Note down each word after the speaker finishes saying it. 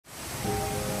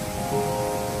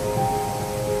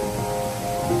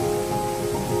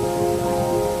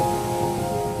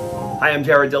Hi, I'm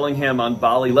Dillingham on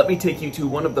Bali. Let me take you to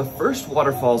one of the first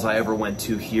waterfalls I ever went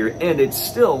to here, and it's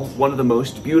still one of the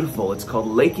most beautiful. It's called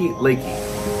Leke Lake.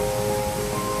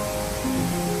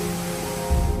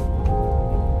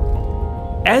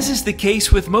 As is the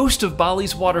case with most of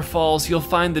Bali's waterfalls, you'll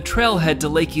find the trailhead to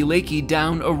Leke Lake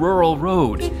down a rural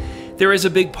road. There is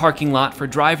a big parking lot for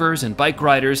drivers and bike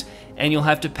riders, and you'll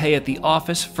have to pay at the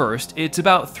office first. It's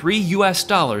about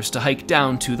 $3 to hike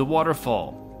down to the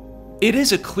waterfall. It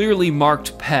is a clearly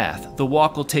marked path. The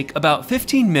walk will take about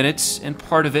 15 minutes, and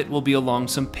part of it will be along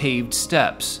some paved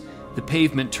steps. The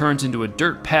pavement turns into a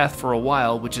dirt path for a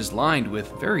while, which is lined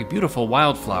with very beautiful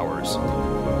wildflowers.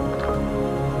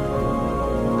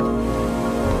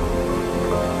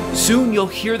 Soon you'll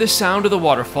hear the sound of the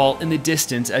waterfall in the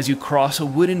distance as you cross a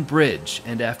wooden bridge,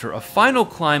 and after a final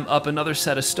climb up another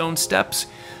set of stone steps,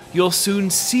 you'll soon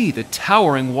see the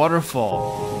towering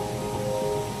waterfall.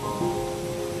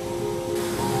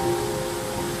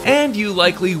 And you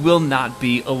likely will not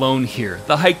be alone here.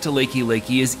 The hike to Leke Lake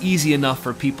is easy enough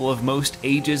for people of most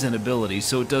ages and abilities,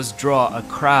 so it does draw a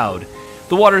crowd.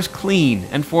 The water's clean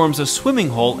and forms a swimming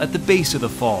hole at the base of the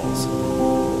falls.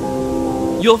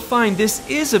 You'll find this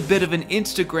is a bit of an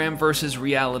Instagram versus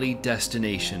reality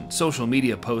destination. Social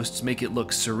media posts make it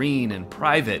look serene and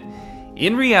private.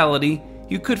 In reality,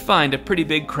 you could find a pretty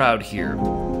big crowd here.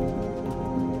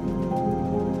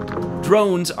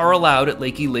 Drones are allowed at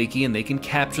Leke Lake and they can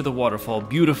capture the waterfall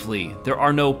beautifully. There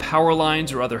are no power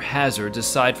lines or other hazards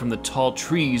aside from the tall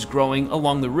trees growing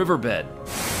along the riverbed.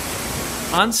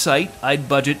 On site, I'd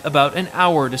budget about an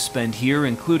hour to spend here,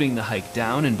 including the hike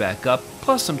down and back up,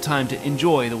 plus some time to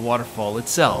enjoy the waterfall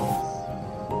itself.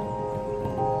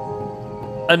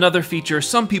 Another feature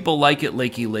some people like at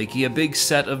Leke Lake, a big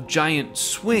set of giant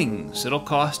swings. It'll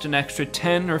cost an extra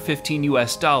 $10 or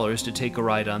 $15 to take a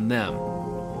ride on them.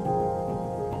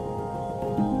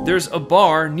 There's a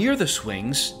bar near the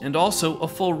swings and also a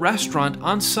full restaurant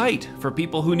on site for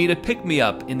people who need a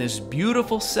pick-me-up in this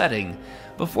beautiful setting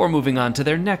before moving on to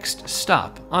their next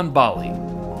stop on Bali.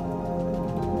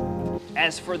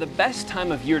 As for the best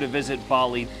time of year to visit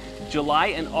Bali, July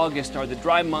and August are the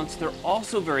dry months. They're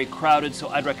also very crowded, so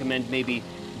I'd recommend maybe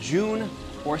June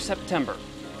or September.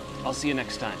 I'll see you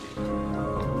next time.